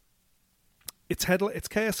 so It's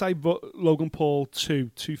KSI, Logan Paul, two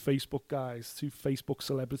Facebook guys, two Facebook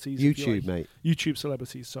celebrities. YouTube, mate. YouTube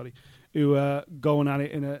celebrities, sorry, who are going at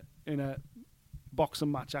it in a boxing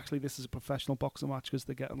match. Actually, this is a professional boxing match because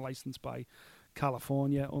they're getting licensed by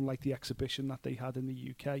California, unlike the exhibition that they had in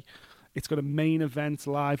the UK. It's got a main event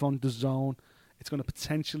live on DAZN. It's going to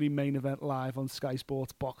potentially main event live on Sky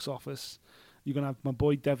Sports Box Office. You're going to have my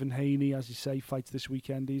boy Devin Haney, as you say, fights this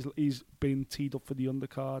weekend. He's been teed up for the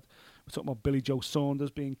undercard. We're talking about Billy Joe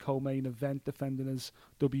Saunders being co-main event, defending his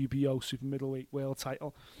WBO super middleweight world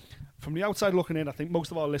title. From the outside looking in, I think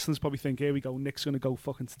most of our listeners probably think, here we go, Nick's going to go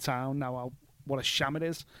fucking to town now. What a sham it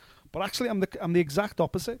is. But actually, I'm the exact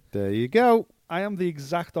opposite. There you go. I am the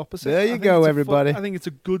exact opposite. There you go, everybody. I think it's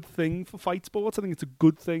a good thing for fight sports. I think it's a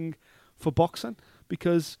good thing for boxing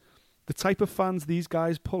because the type of fans these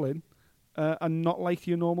guys pull in are not like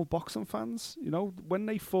your normal boxing fans. You know, when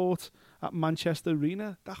they fought at Manchester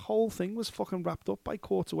Arena, that whole thing was fucking wrapped up by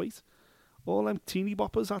 8:15. All them teeny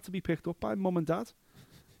boppers had to be picked up by mum and dad.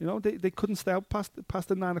 You know, they couldn't stay out past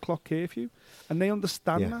the 9 o'clock curfew, and they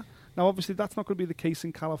understand that. Now, obviously, that's not going to be the case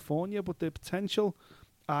in California, but the potential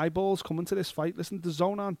eyeballs coming to this fight. Listen,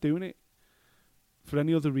 DAZN aren't doing it for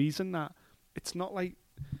any other reason. That it's not like,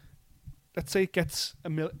 let's say it gets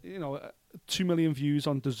 2 million views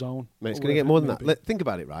on DAZN. Mate, it's going to get more than that. Think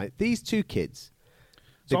about it, right? These two kids.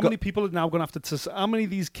 So how many people are now going to have to... How many of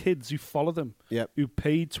these kids who follow them, who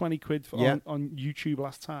paid 20 quid on YouTube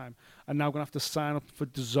last time, are now going to have to sign up for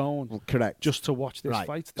DAZN correct. Just to watch this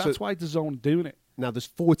fight? That's why DAZN are doing it. Now, there's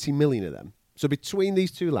 40 million of them. So between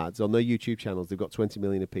these two lads on their YouTube channels, they've got 20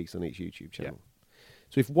 million apiece on each YouTube channel. Yeah.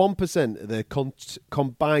 So if 1% of their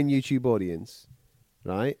combined YouTube audience,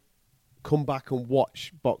 right, come back and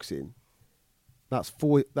watch boxing, that's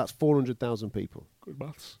 400,000 people. Good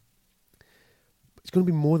maths. It's going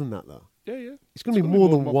to be more than that, though. Yeah. It's going to be more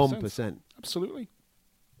than 1%. Absolutely.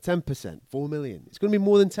 10%, 4 million. It's going to be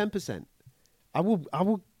more than 10%.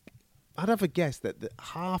 I'd have a guess that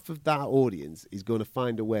half of that audience is going to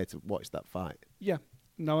find a way to watch that fight. Yeah.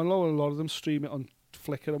 Now, I know a lot of them stream it on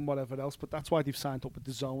Flickr and whatever else, but that's why they've signed up with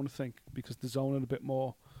DAZN, I think, because DAZN are a bit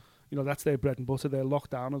more, that's their bread and butter. They're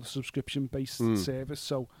locked down on a subscription-based service,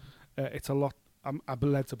 so it's a lot. I'm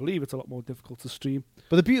led to believe it's a lot more difficult to stream.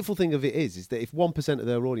 But the beautiful thing of it is that if 1% of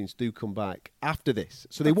their audience do come back after this,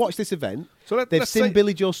 so they watch this event, they've seen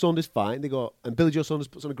Billy Joe Saunders fight, and Billy Joe Saunders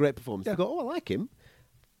puts on a great performance. They go, oh, I like him.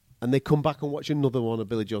 And they come back and watch another one of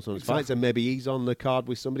Billy Joe Saunders fights, and maybe he's on the card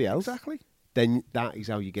with somebody else. Exactly. Then that is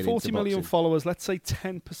how you get into boxing. 40 million followers, let's say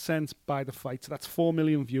 10% buy the fight. So that's 4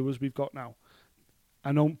 million viewers we've got now.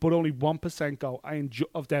 But only 1% go,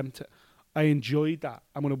 I enjoyed that.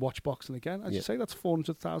 I'm going to watch boxing again. As you say, that's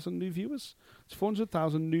 400,000 new viewers. It's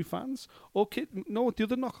 400,000 new fans. Or the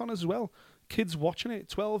other knock on as well. Kids watching it,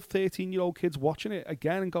 12, 13-year-old kids watching it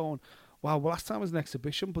again and going, wow, well, last time was an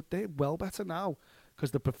exhibition, but they're well better now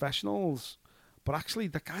because they're professionals. But actually,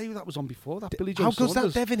 the guy that was on before, that Billy Joe Saunders. How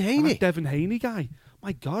good's that Devin Haney? That Devin Haney guy.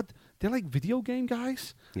 My God, they're like video game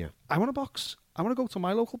guys. Yeah. I want to box. I want to go to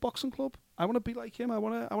my local boxing club. I want to be like him. I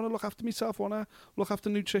want to look after myself. I want to look after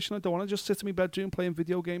nutrition. I don't want to just sit in my bedroom playing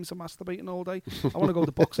video games and masturbating all day. I want to go to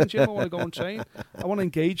the boxing gym. I want to go and train. I want to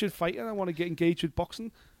engage with fighting. I want to get engaged with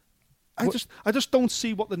boxing. I just don't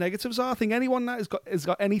see what the negatives are. I think anyone that has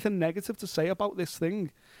got anything negative to say about this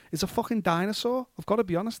thing is a fucking dinosaur. I've got to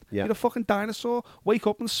be honest. Yeah. You're a fucking dinosaur. Wake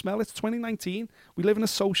up and smell. It's 2019. We live in a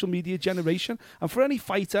social media generation. And for any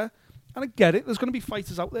fighter, and I get it, there's going to be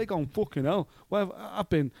fighters out there going, fucking hell. Well,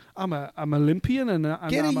 I'm Olympian and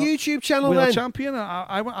get I'm a YouTube channel world then. Champion.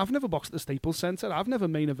 I've never boxed at the Staples Center. I've never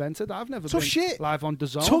main evented. I've never Tough been shit. live on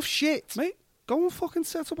DAZN. Tough shit, mate. Go and fucking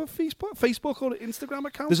set up a Facebook or an Instagram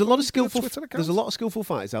account. There's a lot of skillful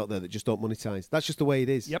fighters out there that just don't monetize. That's just the way it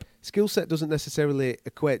is. Yep. Skill set doesn't necessarily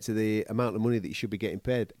equate to the amount of money that you should be getting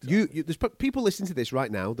paid. Exactly. There's people listening to this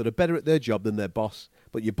right now that are better at their job than their boss,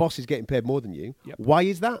 but your boss is getting paid more than you. Yep. Why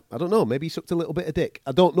is that? I don't know. Maybe he sucked a little bit of dick.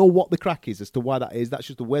 I don't know what the crack is as to why that is. That's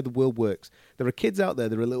just the way the world works. There are kids out there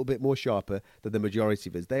that are a little bit more sharper than the majority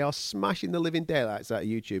of us. They are smashing the living daylights out of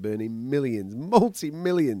YouTube, earning millions,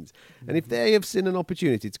 multi-millions. Mm-hmm. And if they have seen an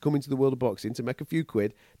opportunity to come into the world of boxing to make a few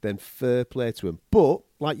quid, then fair play to them. But,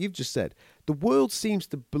 like you've just said, the world seems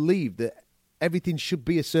to believe that everything should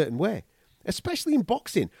be a certain way, especially in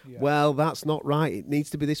boxing. Yeah. Well, that's not right. It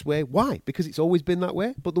needs to be this way. Why? Because it's always been that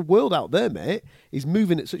way. But the world out there, mate, is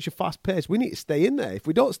moving at such a fast pace. We need to stay in there. If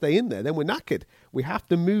we don't stay in there, then we're knackered. We have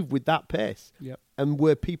to move with that pace. Yep. And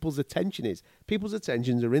where people's attention is. People's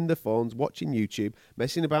attentions are in their phones, watching YouTube,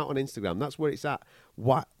 messing about on Instagram. That's where it's at.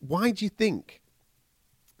 Why do you think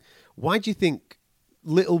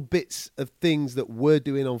little bits of things that we're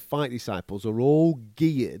doing on Fight Disciples are all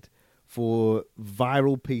geared for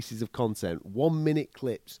viral pieces of content. 1 minute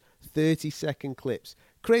clips, 30-second clips,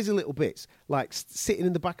 crazy little bits, like sitting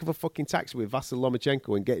in the back of a fucking taxi with Vasyl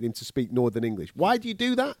Lomachenko and getting him to speak Northern English. Why do you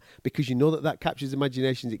do that? Because you know that captures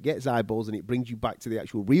imaginations, it gets eyeballs, and it brings you back to the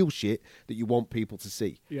actual real shit that you want people to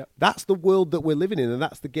see. Yeah. That's the world that we're living in, and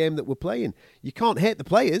that's the game that we're playing. You can't hate the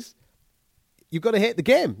players. You've got to hate the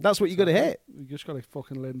game. That's what you've got to hate. You just got to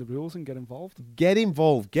fucking learn the rules and get involved. Get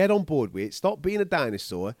involved. Get on board with it. Stop being a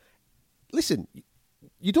dinosaur. Listen,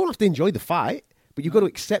 you don't have to enjoy the fight, but you've got to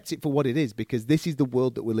accept it for what it is, because this is the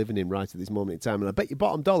world that we're living in right at this moment in time. And I bet you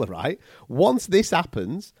bottom dollar, right? Once this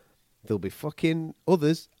happens, there'll be fucking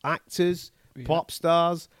others, actors, pop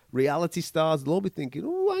stars, reality stars. They'll all be thinking,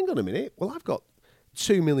 oh, hang on a minute. Well, I've got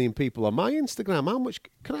 2 million people on my Instagram. How much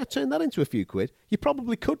can I turn that into a few quid? You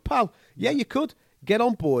probably could, pal. Yeah, you could. Get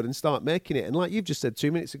on board and start making it. And like you've just said 2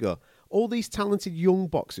 minutes ago, all these talented young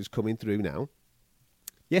boxers coming through now.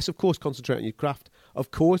 Yes, of course, concentrate on your craft.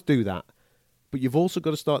 Of course, do that. But you've also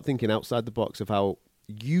got to start thinking outside the box of how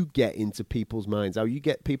you get into people's minds, how you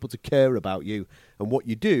get people to care about you. And what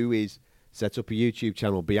you do is set up a YouTube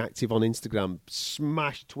channel, be active on Instagram,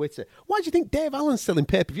 smash Twitter. Why do you think Dave Allen's selling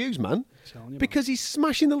pay-per-views, man? Because he's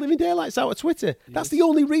smashing the living daylights out of Twitter. That's the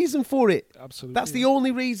only reason for it. Absolutely. That's the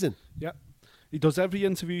only reason. Yeah. He does every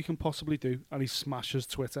interview he can possibly do, and he smashes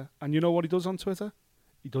Twitter. And you know what he does on Twitter?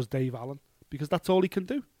 He does Dave Allen, because that's all he can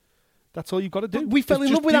do. That's all you've got to do. But we fell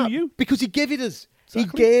in love with that because he gave it us. Exactly.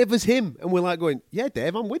 He gave us him. And we're like going, yeah,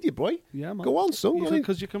 Dave, I'm with you, boy. Yeah, man. Go on, son.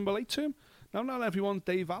 Because you can relate to him. Now, not everyone's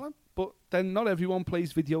Dave Allen, but then not everyone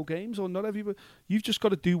plays video games, or not everyone. You've just got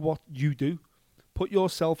to do what you do. Put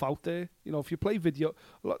yourself out there. You know, if you play video...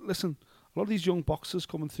 Listen, a lot of these young boxers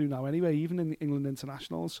coming through now anyway, even in the England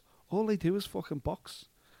internationals, all they do is fucking box.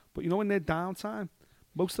 But you know, in their downtime,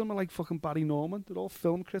 most of them are like fucking Barry Norman. They're all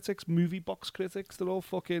film critics, movie box critics. They're all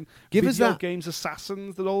fucking video games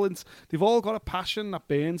assassins. They've all got a passion that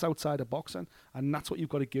burns outside of boxing, and that's what you've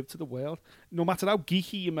got to give to the world. No matter how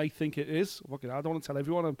geeky you may think it is. Fucking, I don't want to tell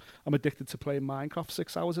everyone I'm addicted to playing Minecraft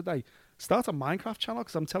 6 hours a day. Start a Minecraft channel,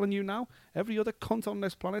 because I'm telling you now, every other cunt on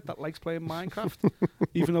this planet that likes playing Minecraft,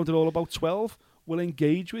 even though they're all about 12, will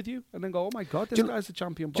engage with you and then go, oh my God, this guy's the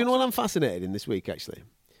champion boxer. Do you know what I'm fascinated in this week, actually?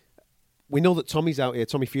 We know that Tommy's out here.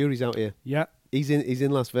 Tommy Fury's out here. Yeah. He's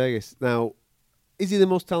in Las Vegas. Now, is he the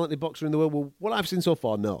most talented boxer in the world? Well, what I've seen so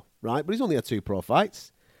far, no. Right? But he's only had 2 pro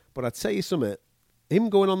fights. But I'd tell you something. Him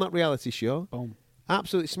going on that reality show, boom,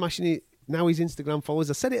 absolutely smashing it. Now his Instagram followers.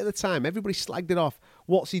 I said it at the time. Everybody slagged it off.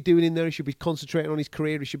 What's he doing in there? He should be concentrating on his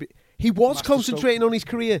career. He was concentrating on his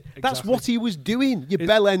career. Exactly. That's what he was doing. Your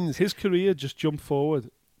bell ends. His career just jumped forward.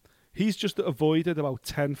 He's just avoided about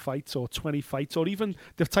 10 fights or 20 fights, or even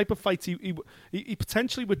the type of fights he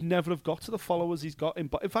potentially would never have got to the followers he's got.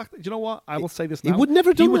 But in fact, do you know what? I will say this now. He would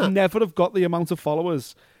never have done that. He would never have got the amount of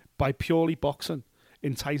followers by purely boxing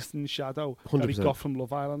in Tyson's shadow 100%. That he got from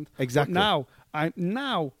Love Island. Exactly. But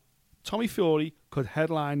now, Tommy Fury could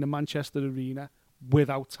headline the Manchester Arena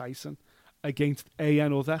without Tyson against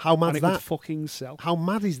another. How mad is that? Would fucking sell. How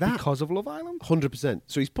mad is that? Because of Love Island. 100%.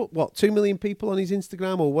 So he's put, 2 million people on his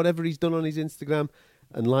Instagram or whatever he's done on his Instagram.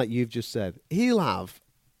 And like you've just said, he'll have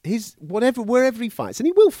his wherever he fights. And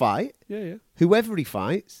he will fight. Yeah. Whoever he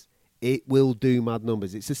fights, it will do mad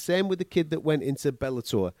numbers. It's the same with the kid that went into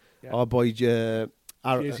Bellator. Yeah. Our boy,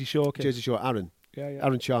 Jersey Shore, Aaron. Yeah.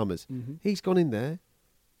 Aaron Chalmers. Mm-hmm. He's gone in there.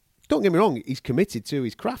 Don't get me wrong, he's committed to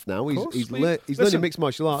his craft now. He's learning mixed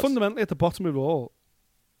martial arts. Fundamentally, at the bottom of it all,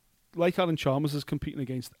 like Aaron Chalmers is competing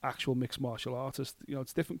against actual mixed martial artists. You know,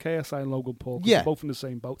 it's different. KSI and Logan Paul, they're both in the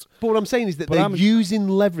same boat. But what I'm saying is that they're using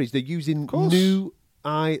leverage. They're using new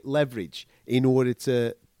eye leverage in order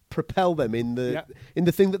to propel them in the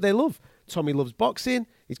thing that they love. Tommy loves boxing.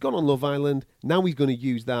 He's gone on Love Island. Now he's going to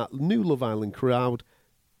use that new Love Island crowd.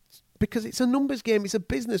 Because it's a numbers game, it's a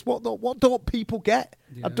business. What don't people get?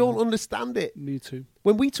 Yeah. I don't understand it. Me too.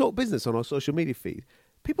 When we talk business on our social media feed,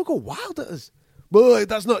 people go wild at us. Boy,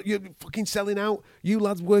 that's not, you're fucking selling out. You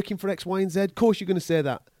lads working for X, Y, and Z. Of course you're going to say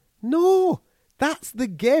that. No, that's the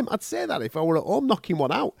game. I'd say that if I were at home knocking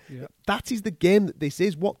one out. Yeah. That is the game that this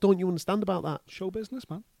is. What don't you understand about that? Show business,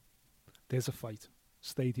 man. There's a fight.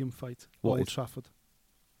 Stadium fight. What Old Trafford.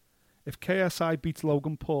 If KSI beats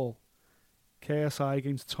Logan Paul, KSI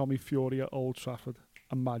against Tommy Fury at Old Trafford.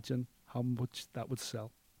 Imagine how much that would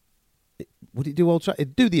sell. Would it do Old Trafford?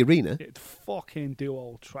 It'd do the arena. It'd fucking do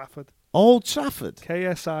Old Trafford. Old Trafford?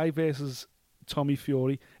 KSI versus Tommy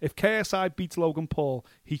Fury. If KSI beats Logan Paul,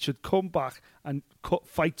 he should come back and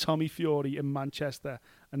fight Tommy Fury in Manchester,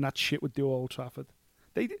 and that shit would do Old Trafford.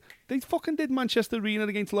 They fucking did Manchester Arena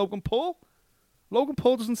against Logan Paul. Logan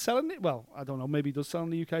Paul doesn't sell in it. Well, I don't know. Maybe he does sell in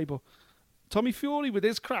the UK, but Tommy Fury with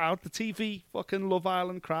his crowd, the TV fucking Love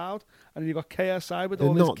Island crowd, and then you got KSI with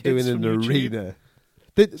all his kids They're not doing from an YouTube.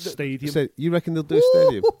 arena. Stadium. So you reckon they'll do a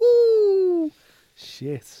stadium?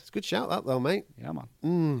 Shit. It's a good shout, that though, mate. Yeah,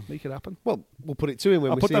 man. Make it happen. Well, we'll put it to him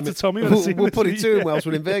when I'll we put see that him. to Tommy when I see him We'll this put it to him week. whilst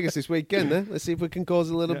we're in Vegas this weekend. Let's see if we can cause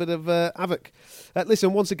a little bit of havoc.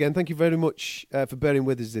 Listen, once again, thank you very much for bearing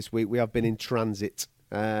with us this week. We have been in transit,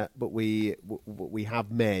 but we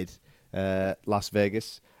have made Las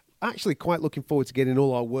Vegas. Actually, quite looking forward to getting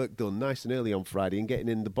all our work done nice and early on Friday and getting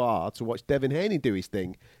in the bar to watch Devin Haney do his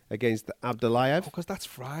thing against Abdulayev. Because that's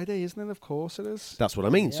Friday, isn't it? Of course it is. That's what I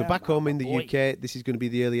mean. So Yeah, back home in the boy. UK, this is going to be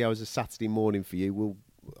the early hours of Saturday morning for you. We'll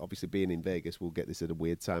obviously being in Vegas, we'll get this at a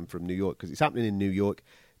weird time from New York because it's happening in New York.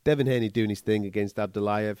 Devin Haney doing his thing against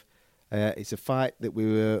Abdulayev. It's a fight that we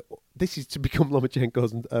were. This is to become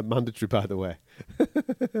Lomachenko's mandatory, by the way.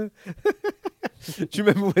 Do you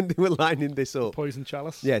remember when they were lining this up? Poison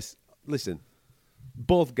Chalice. Yes. Listen,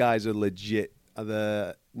 both guys are legit.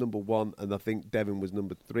 The number one, and I think Devin was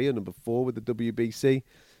number 3 or number 4 with the WBC.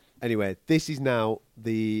 Anyway, this is now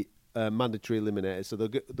the mandatory eliminator. So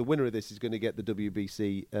the winner of this is going to get the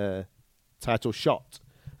WBC title shot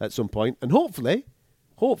at some point, and hopefully,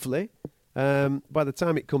 by the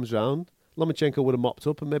time it comes round, Lomachenko would have mopped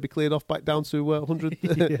up and maybe cleared off back down to 100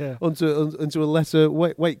 Yeah. into a lesser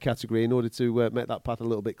weight category in order to make that path a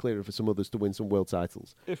little bit clearer for some others to win some world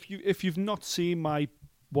titles. If you've not seen my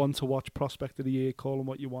one to watch prospect of the year, call him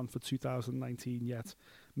what you want for 2019 yet,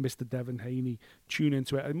 Mr. Devin Haney, tune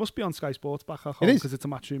into it. It must be on Sky Sports back at home is. because it's a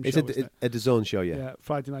matchroom It's show. Isn't it? a DAZN show, yeah. Yeah,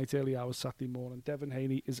 Friday night, early hours, Saturday morning. Devin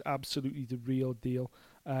Haney is absolutely the real deal.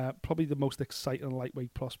 Probably the most exciting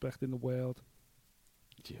lightweight prospect in the world.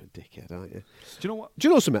 You're a dickhead, aren't you? Do you know what? Do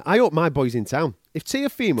you know something? I hope my boy's in town. If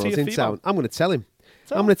Teofimo's in Teofimo. town, I'm going to tell him.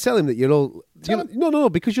 Tell I'm him. going to tell him that you're all... Tell you know, no,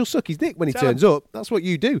 because you'll suck his dick when he Tell turns him. up. That's what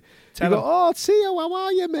you do. Tell you go, him. oh, Teo, how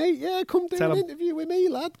are you, mate? Yeah, come do Tell an him. interview with me,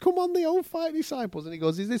 lad. Come on the old Fight Disciples. And he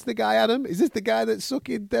goes, is this the guy, Adam? Is this the guy that's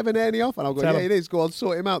sucking Devin Haney off? And I'll go, Tell yeah, him. it is. Go on,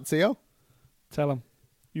 sort him out, Teo. Tell him.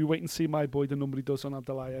 You wait and see my boy, the number he does on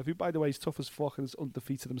Abdulayev, who, by the way, is tough as fuck and is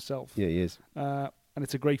undefeated himself. Yeah, he is. And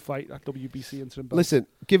it's a great fight, that WBC interim belt. Listen,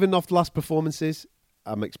 given off the last performances,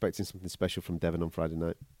 I'm expecting something special from Devin on Friday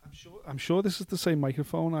night. I'm sure this is the same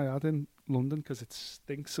microphone I had in London because it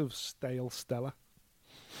stinks of stale Stella.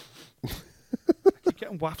 I keep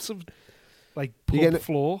getting wafts of like You're getting pub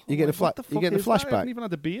floor. you're getting I'm like, a what the you're getting a fuck is that? I flashback. haven't even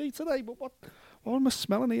had a beer today, but what am I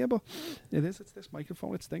smelling here? But it is. It's this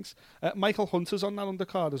microphone. It stinks. Michael Hunter's on that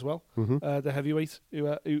undercard as well. The heavyweight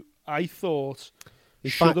who I thought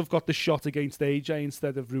He's should fight- have got the shot against AJ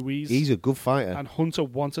instead of Ruiz. He's a good fighter. And Hunter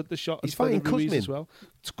wanted the shot He's instead of fighting Ruiz Kuzmin. as well.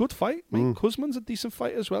 It's a good fight, mate. Kuzman's a decent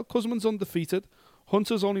fighter as well. Kuzman's undefeated.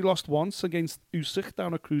 Hunter's only lost once against Usyk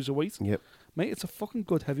down at cruiserweight. Yep. Mate, it's a fucking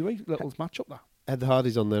good heavyweight little matchup, that. Ed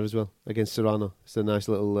Hardy's on there as well against Serrano. It's a nice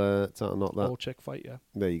little title knot, that. All check fight, yeah.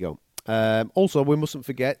 There you go. Also, we mustn't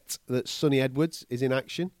forget that Sonny Edwards is in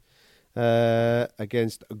action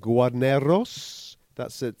against Guarneros.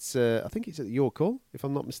 That's at, I think it's at York Hall, if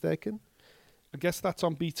I'm not mistaken. I guess that's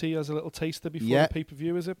on BT as a little taster before Yeah. the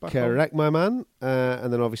pay-per-view, is it? Back home? Correct, my man.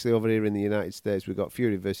 And then obviously over here in the United States, we've got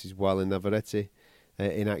Fury versus Wallin Navarrete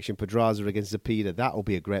in action. Pedraza against Zepeda. That'll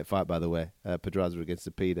be a great fight, by the way. Pedraza against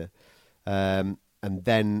Zepeda. And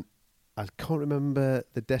then I can't remember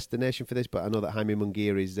the destination for this, but I know that Jaime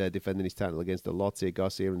Munguia is defending his title against Alotti.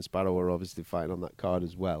 Garcia and Sparrow are obviously fighting on that card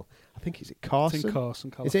as well. I think it's at Carson. It's in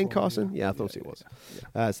Carson, Is it in California, Carson? Yeah, I thought it was.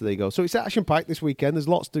 So there you go. So it's action-packed this weekend. There's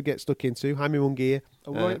lots to get stuck into. Jaime Munguia.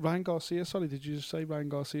 Oh, Ryan Garcia, sorry, did you just say Ryan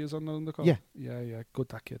Garcia's on the undercard? Yeah. Yeah, good,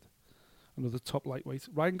 that kid. Another top lightweight.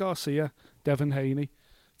 Ryan Garcia, Devin Haney,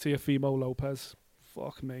 Teofimo Lopez.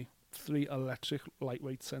 Fuck me. 3 electric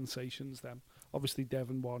lightweight sensations, them. Obviously,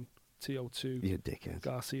 Devin 1, Teo 2, You dickhead.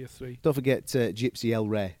 Garcia 3. Don't forget Gypsy El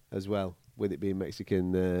Rey as well, with it being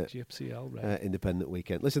Mexican Gypsy L. Ray. independent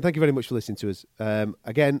weekend. Listen, thank you very much for listening to us.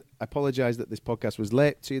 Again, I apologise that this podcast was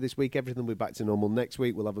late to you this week. Everything will be back to normal next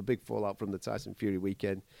week. We'll have a big fallout from the Tyson Fury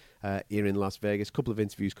weekend here in Las Vegas. A couple of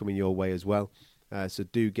interviews coming your way as well. So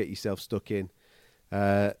do get yourself stuck in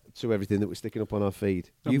to everything that we're sticking up on our feed.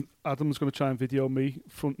 Adam's going to try and video me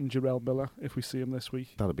fronting Jarrell Miller if we see him this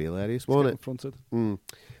week. That'll be hilarious, He's won't getting it? fronted.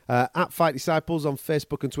 At Fight Disciples on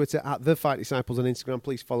Facebook and Twitter, at The Fight Disciples on Instagram.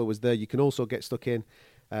 Please follow us there. You can also get stuck in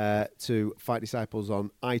to Fight Disciples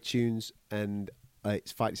on iTunes, and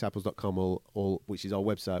it's fightdisciples.com, which is our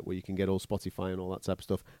website where you can get all Spotify and all that type of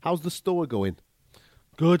stuff. How's the store going?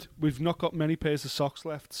 Good. We've not got many pairs of socks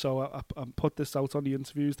left, so I put this out on the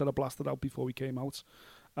interviews that I blasted out before we came out.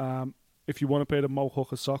 If you want a pair of Mo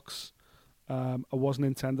Hooker socks, I wasn't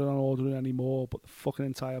intending on ordering any more, but the fucking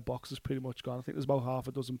entire box is pretty much gone. I think there's about half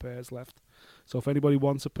a dozen pairs left. So if anybody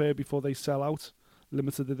wants a pair before they sell out,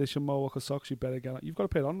 limited edition Mo Hooker socks, you better get it. You've got a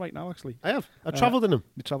pair on right now, actually. I have. I travelled in them.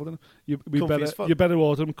 You travelled in them. Comfy You better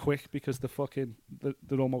order them quick because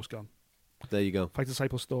they're almost gone. There you go.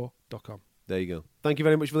 FightDiscipleStore.com. There you go. Thank you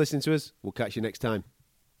very much for listening to us. We'll catch you next time.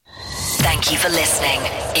 Thank you for listening.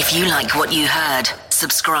 If you like what you heard,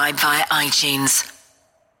 subscribe via iTunes.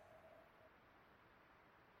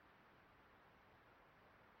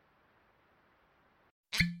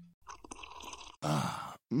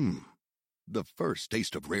 The first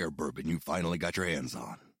taste of rare bourbon you finally got your hands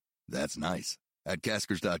on. That's nice. At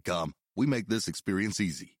Caskers.com, we make this experience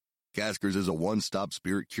easy. Caskers is a one-stop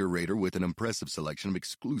spirit curator with an impressive selection of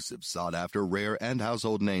exclusive, sought-after, rare, and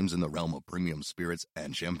household names in the realm of premium spirits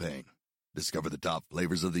and champagne. Discover the top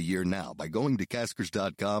flavors of the year now by going to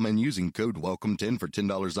Caskers.com and using code WELCOME10 for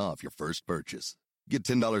 $10 off your first purchase. Get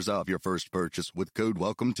 $10 off your first purchase with code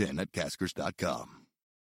WELCOME10 at Caskers.com.